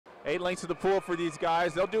8 lengths to the pool for these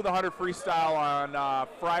guys. They'll do the 100 freestyle on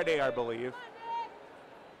Friday, I believe.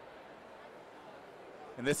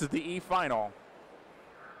 And this is the E-final.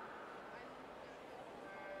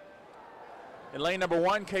 In lane number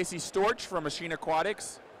 1, Casey Storch from Machine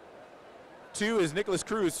Aquatics. 2 is Nicholas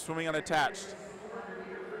Cruz swimming unattached.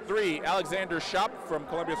 3, Alexander Shop from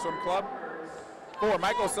Columbia Swim Club. 4,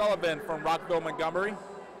 Michael Sullivan from Rockville, Montgomery.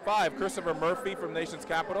 5, Christopher Murphy from Nation's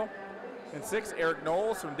Capital. And 6, Eric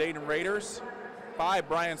Knowles from Dayton Raiders. 5,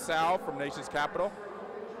 Brian Sal from Nation's Capital.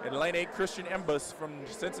 And lane 8, Christian Embus from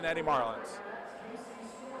Cincinnati Marlins.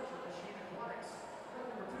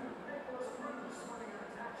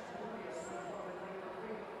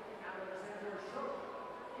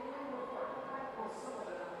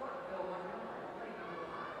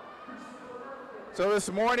 So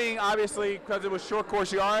this morning, obviously, because it was short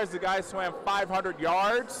course yards, the guys swam 500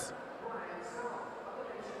 yards.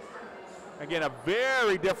 Again, a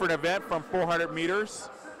very different event from 400 meters.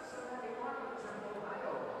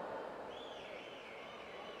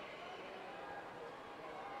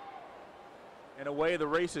 In a way, the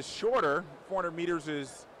race is shorter. 400 meters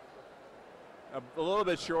is a little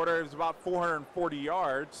bit shorter. It's about 440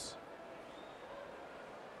 yards.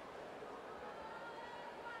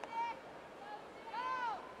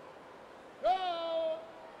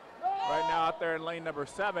 Right now out there in lane number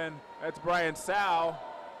 7, that's Brian Sal.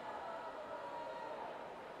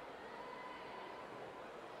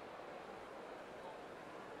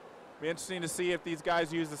 Be interesting to see if these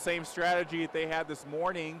guys use the same strategy that they had this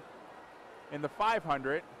morning in the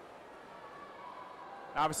 500.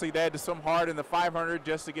 Obviously, they had to swim hard in the 500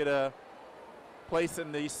 just to get a place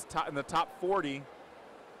in the top 40.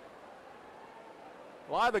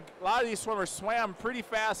 A lot of these swimmers swam pretty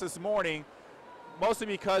fast this morning, mostly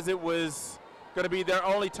because it was going to be their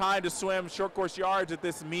only time to swim short course yards at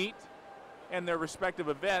this meet and their respective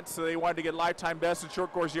events. So they wanted to get lifetime best in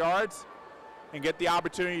short course yards and get the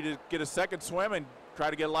opportunity to get a second swim and try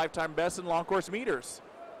to get a lifetime best in long course meters.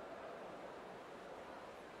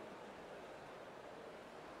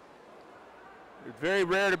 It's very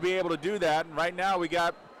rare to be able to do that. And right now we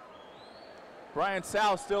got Brian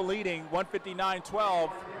Sal still leading,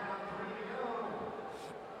 159.12.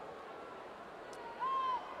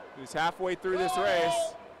 He's halfway through this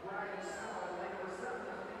race.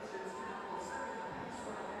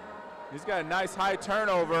 He's got a nice high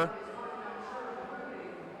turnover.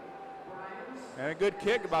 And a good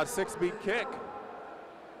kick, about 6-beat kick.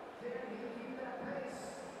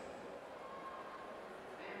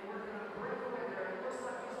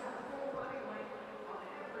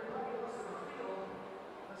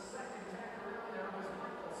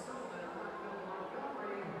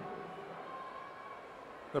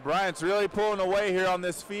 The Bryant's really pulling away here on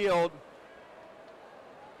this field.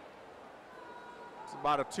 It's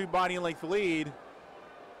about a 2 body length lead.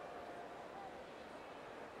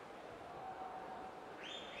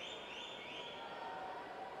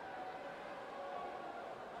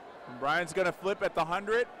 And Bryant's gonna flip at the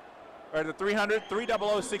 100, or the 300,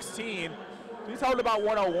 3:00:16. He's holding about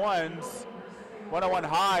 101s, 101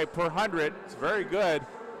 high per 100. It's very good.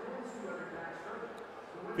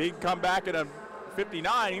 If he can come back at a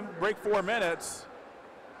 59, break 4 minutes.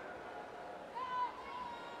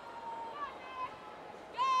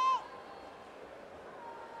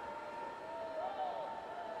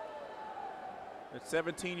 At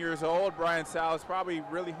 17 years old, Brian Sal is probably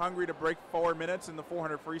really hungry to break 4 minutes in the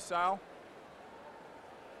 400 freestyle.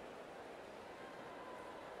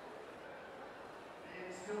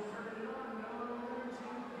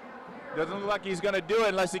 Doesn't look like he's going to do it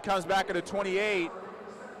unless he comes back at a 28.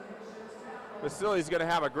 But still, he's going to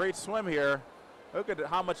have a great swim here. Look at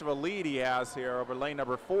how much of a lead he has here over lane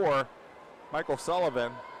number 4, Michael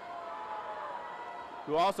Sullivan,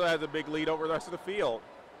 who also has a big lead over the rest of the field.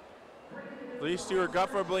 These two are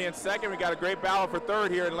comfortably in second. We got a great battle for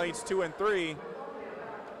third here in lanes 2 and 3.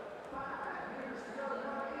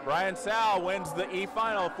 Brian Sal wins the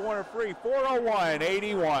E-final 400 free,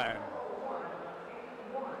 4:01.81.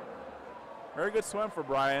 Very good swim for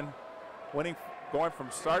Brian, winning, going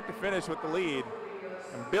from start to finish with the lead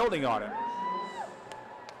and building on it.